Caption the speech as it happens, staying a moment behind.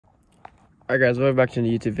Alright guys, welcome back to the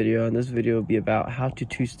YouTube video, and this video will be about how to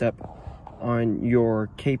two-step on your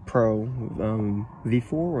K Pro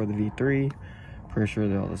V4 or the V3. Pretty sure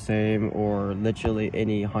they're all the same, or literally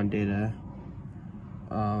any hondata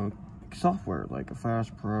software like a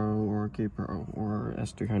Flash Pro or K Pro or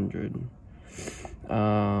S300.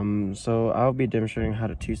 So I'll be demonstrating how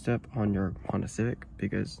to two-step on your Honda Civic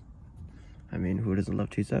because, I mean, who doesn't love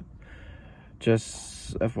two-step?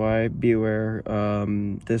 Just FYI, be aware,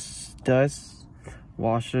 this dust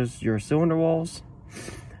washes your cylinder walls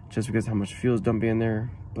just because how much fuel is dumping in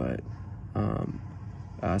there, but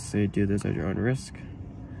I say do this at your own risk,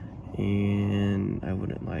 and I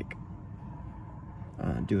wouldn't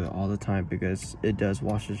do it all the time because it does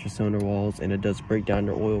washes your cylinder walls and it does break down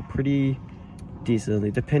your oil pretty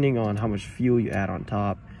decently depending on how much fuel you add on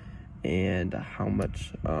top and how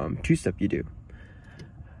much two-step you do.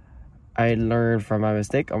 I learned from my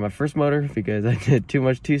mistake on my first motor because I did too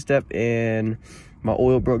much two-step and my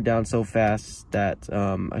oil broke down so fast that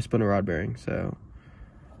I spun a rod bearing. So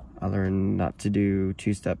I learned not to do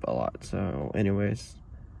two-step a lot. So anyways,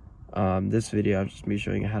 this video I'm just be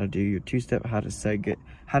showing you how to do your two-step, how to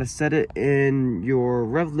set it in your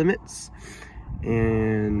rev limits,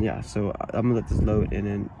 and yeah. So I'm gonna let this load and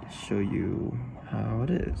then show you how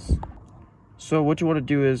it is. So what you want to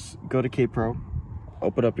do is go to K Pro.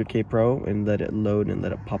 Open up your K Pro and let it load and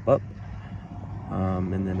let it pop up,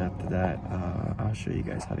 and then after that I'll show you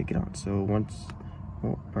guys how to get on. So once,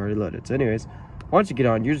 oh, already loaded. So anyways, once you get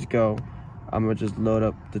on, you just go, I'm gonna just load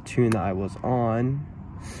up the tune that I was on,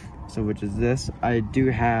 so which is this. I do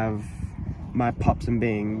have my pops and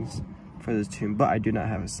bangs for this tune, but I do not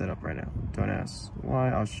have it set up right now. Don't ask why,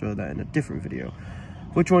 I'll show that in a different video.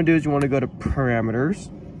 What you want to do is you want to go to parameters.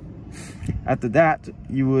 After that,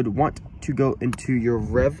 you would want to go into your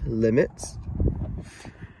rev limits.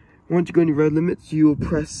 Once you go into rev limits, you will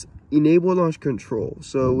press enable launch control.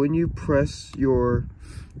 So when you press your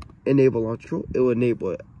enable launch control, it will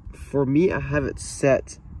enable it. For me, I have it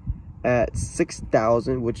set at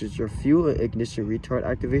 6,000, which is your fuel and ignition retard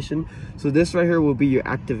activation. So this right here will be your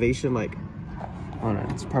activation. Like, hold on,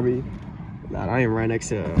 it's probably not. I am right next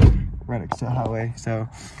to a highway. So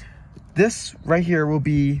this right here will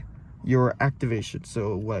be your activation.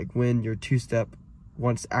 So like when your two-step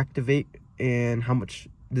wants to activate and how much,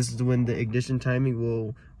 this is when the ignition timing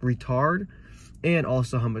will retard and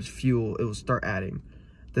also how much fuel it will start adding.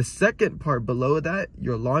 The second part below that,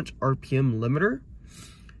 your launch RPM limiter,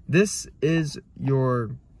 this is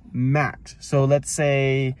your max. So let's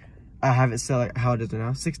say I have it set like how it is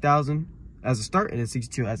now, 6,000 as a start and then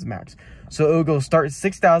 62 as a max. So it will go start at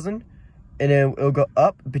 6,000 and then it'll go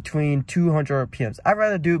up between 200 RPMs. I'd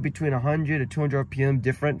rather do it between 100 to 200 RPM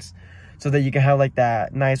difference so that you can have like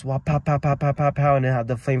that nice wah, pow, pow, pow, pow, pow, pow, and then have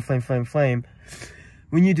the flame, flame, flame, flame.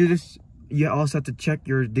 When you do this, you also have to check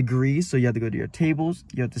your degrees. So you have to go to your tables.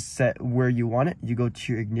 You have to set where you want it. You go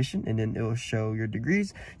to your ignition and then it will show your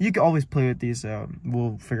degrees. You can always play with these.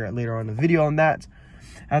 We'll figure out later on the video on that.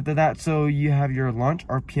 After that, so you have your launch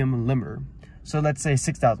RPM limiter. So let's say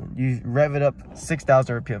 6,000. You rev it up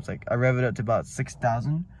 6,000 RPMs. Like I rev it up to about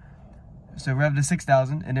 6,000. So rev to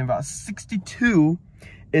 6,000, and then about 62,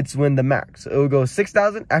 it's when the max. So it will go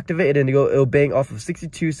 6,000, activate, and then it'll bang off of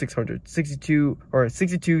 62, 600, 62, or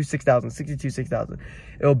 62, 6,000, 62, 6,000.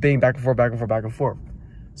 It'll bang back and forth, back and forth, back and forth.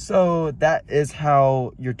 So that is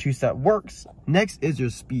how your two-step works. Next is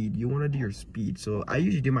your speed. You want to do your speed. So I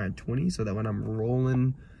usually do mine at 20, so that when I'm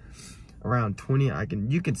rolling around 20,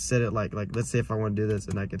 you can set it like let's say if I want to do this,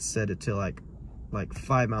 and I could set it to like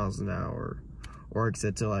 5 miles an hour, or I could set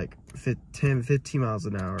it to like 10, 15 miles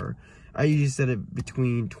an hour. I usually set it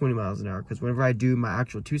between 20 miles an hour because whenever I do my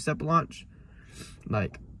actual two-step launch,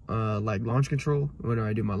 like launch control, whenever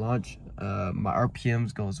I do my launch, my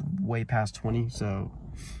RPMs goes way past 20. So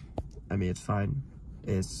I mean, it's fine.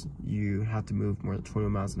 You have to move more than 20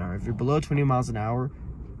 miles an hour. If you're below 20 miles an hour,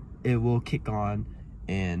 it will kick on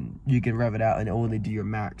and you can rev it out and only do your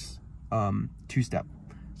max two-step.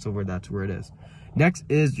 So that's where it is. Next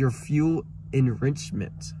is your fuel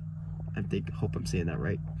enrichment. Hope I'm saying that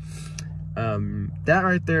right. That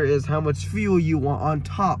right there is how much fuel you want on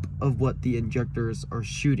top of what the injectors are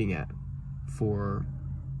shooting at for,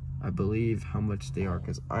 I believe, how much they are,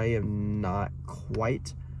 because I am not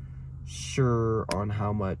quite sure on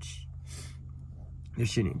how much they're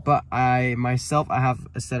shooting. But I have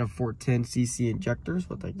a set of 410cc injectors.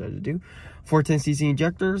 What I like to do, 410cc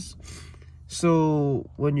injectors. So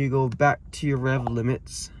when you go back to your rev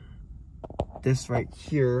limits, this right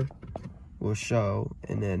here will show,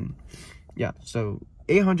 and then yeah, so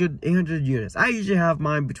 800 units. I usually have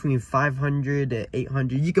mine between 500 to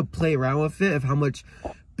 800. You could play around with it of how much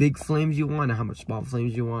big flames you want and how much small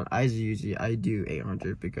flames you want. I do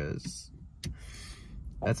 800 because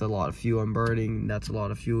that's a lot of fuel I'm burning. That's a lot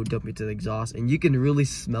of fuel dumping to the exhaust, and you can really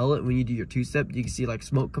smell it when you do your two-step. You can see like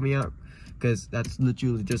smoke coming out because that's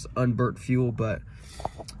literally just unburnt fuel. But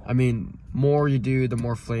I mean, more you do, the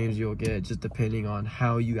more flames you'll get, just depending on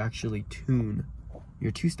how you actually tune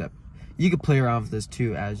your two-step. You can play around with this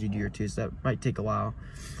too as you do your two-step. Might take a while.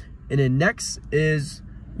 And then next is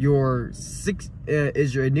your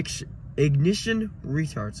ignition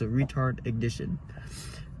retard. So retard ignition.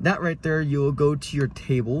 That right there, you'll go to your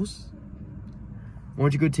tables.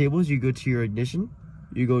 Once you go to tables, you go to your ignition.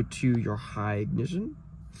 You go to your high ignition.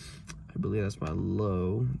 I believe that's my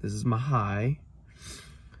low. This is my high.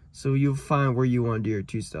 So you'll find where you want to do your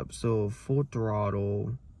two-step. So full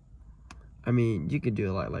throttle. I mean, you can do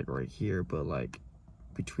it like right here, but like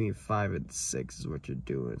between 5 and 6 is what you're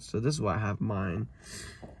doing. So this is why I have mine.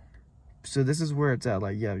 So this is where it's at.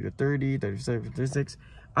 Like, yeah, you're 30, 37, 36.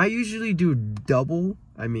 I usually do double.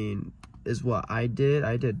 I mean, is what I did.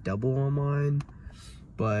 I did double on mine.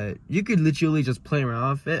 But you could literally just play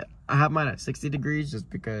around with it. I have mine at 60 degrees just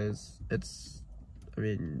because it's, I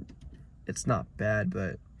mean, it's not bad,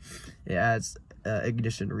 but it adds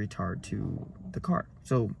ignition retard to the car.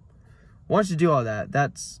 So once you do all that,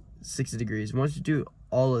 that's 60 degrees. Once you do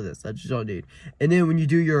all of this, that's all you need. And then when you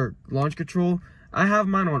do your launch control, I have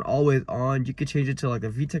mine on always on. You can change it to like a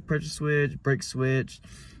VTEC pressure switch, brake switch,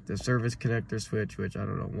 the service connector switch, which I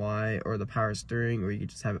don't know why, or the power steering, or you can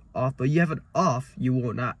just have it off. But you have it off, you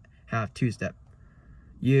will not have two-step.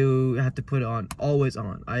 You have to put it on always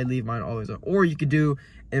on. I leave mine always on. Or you could do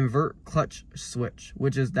invert clutch switch,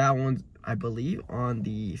 which is that one, I believe, on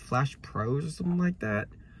the Flash Pros or something like that.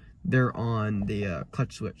 They're on the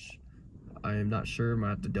clutch switch. I am not sure. I might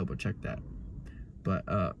have to double check that. But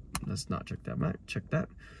let's not check that. Might check that.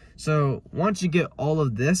 So once you get all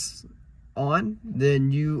of this on,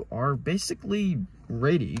 then you are basically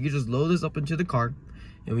ready. You can just load this up into the car,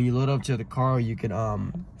 and when you load up to the car, you can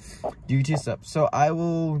do two steps. So I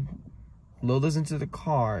will load this into the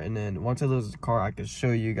car, and then once I load the car, I can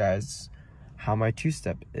show you guys how my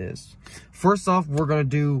two-step is. First off, we're gonna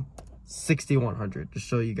do 6100 to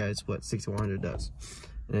show you guys what 6100 does.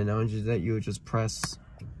 And then once you do that, you would just press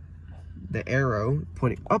the arrow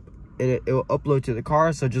pointing up, and it will upload to the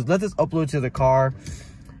car. So just let this upload to the car,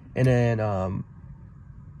 and then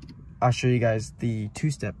I'll show you guys the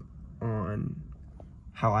two-step on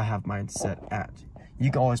how I have mine set at.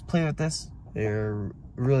 You can always play with this. They're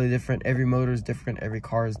really different. Every motor is different. Every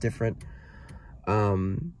car is different.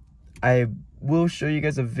 I will show you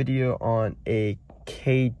guys a video on a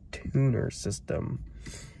K-tuner system,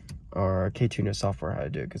 or K-tuner software, how to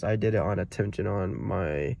do it, because I did it on attention on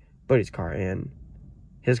my buddy's car, and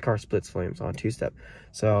his car splits flames on two-step.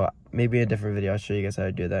 So maybe in a different video I'll show you guys how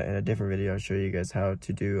to do that. In a different video I'll show you guys how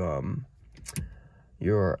to do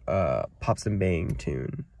your pops and bang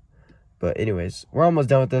tune. But anyways, we're almost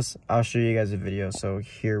done with this. I'll show you guys a video, so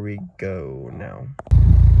here we go now.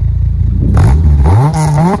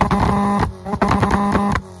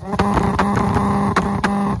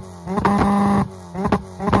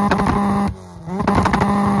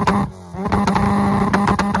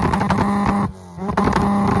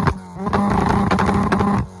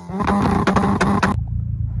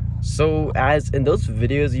 So as in those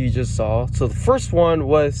videos you just saw, so the first one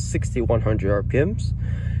was 6100 RPMs,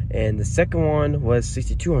 and the second one was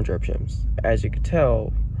 6200 RPMs. As you could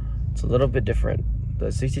tell, it's a little bit different.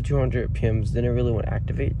 The 6200 RPMs didn't really want to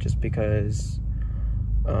activate just because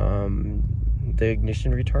the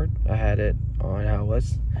ignition retard, I had it on how it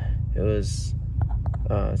was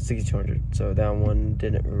 6200, so that one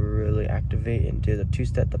didn't really activate and do the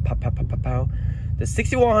two-step, the pow pow pow pow pow. The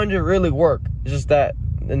 6100 really worked. It's just that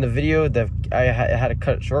in the video I had to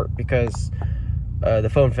cut it short because the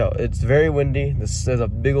phone fell. It's very windy. There's a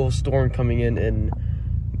big old storm coming in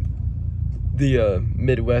the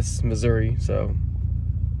Midwest Missouri. So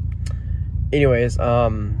anyways,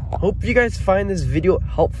 hope you guys find this video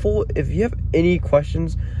helpful. If you have any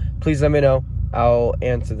questions, please let me know. I'll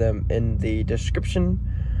answer them in the description.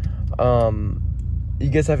 You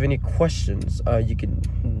guys have any questions, you can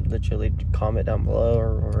literally comment down below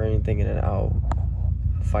or anything, and then I'll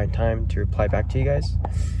find time to reply back to you guys.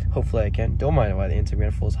 Hopefully I can. Don't mind why the Instagram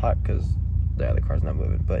manifold is hot, because the other car's not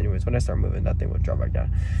moving. But anyways, when I start moving, that thing will drop back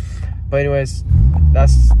down. But anyways,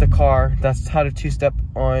 that's the car. That's how to two-step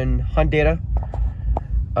on hondata.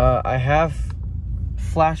 I have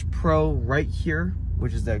Flash Pro right here,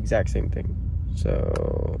 which is the exact same thing.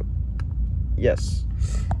 So yes.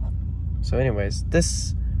 So anyways,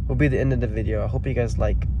 this will be the end of the video. I hope you guys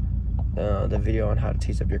like the video on how to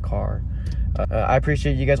two-step your car. I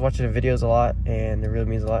appreciate you guys watching the videos a lot, and it really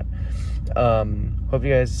means a lot. Hope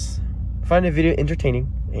you guys find the video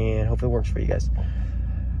entertaining, and hope it works for you guys.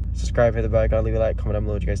 Subscribe, hit the bell icon, leave a like, comment down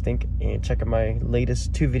below what you guys think, and check out my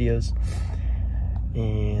latest 2 videos.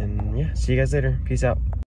 And yeah, see you guys later. Peace out.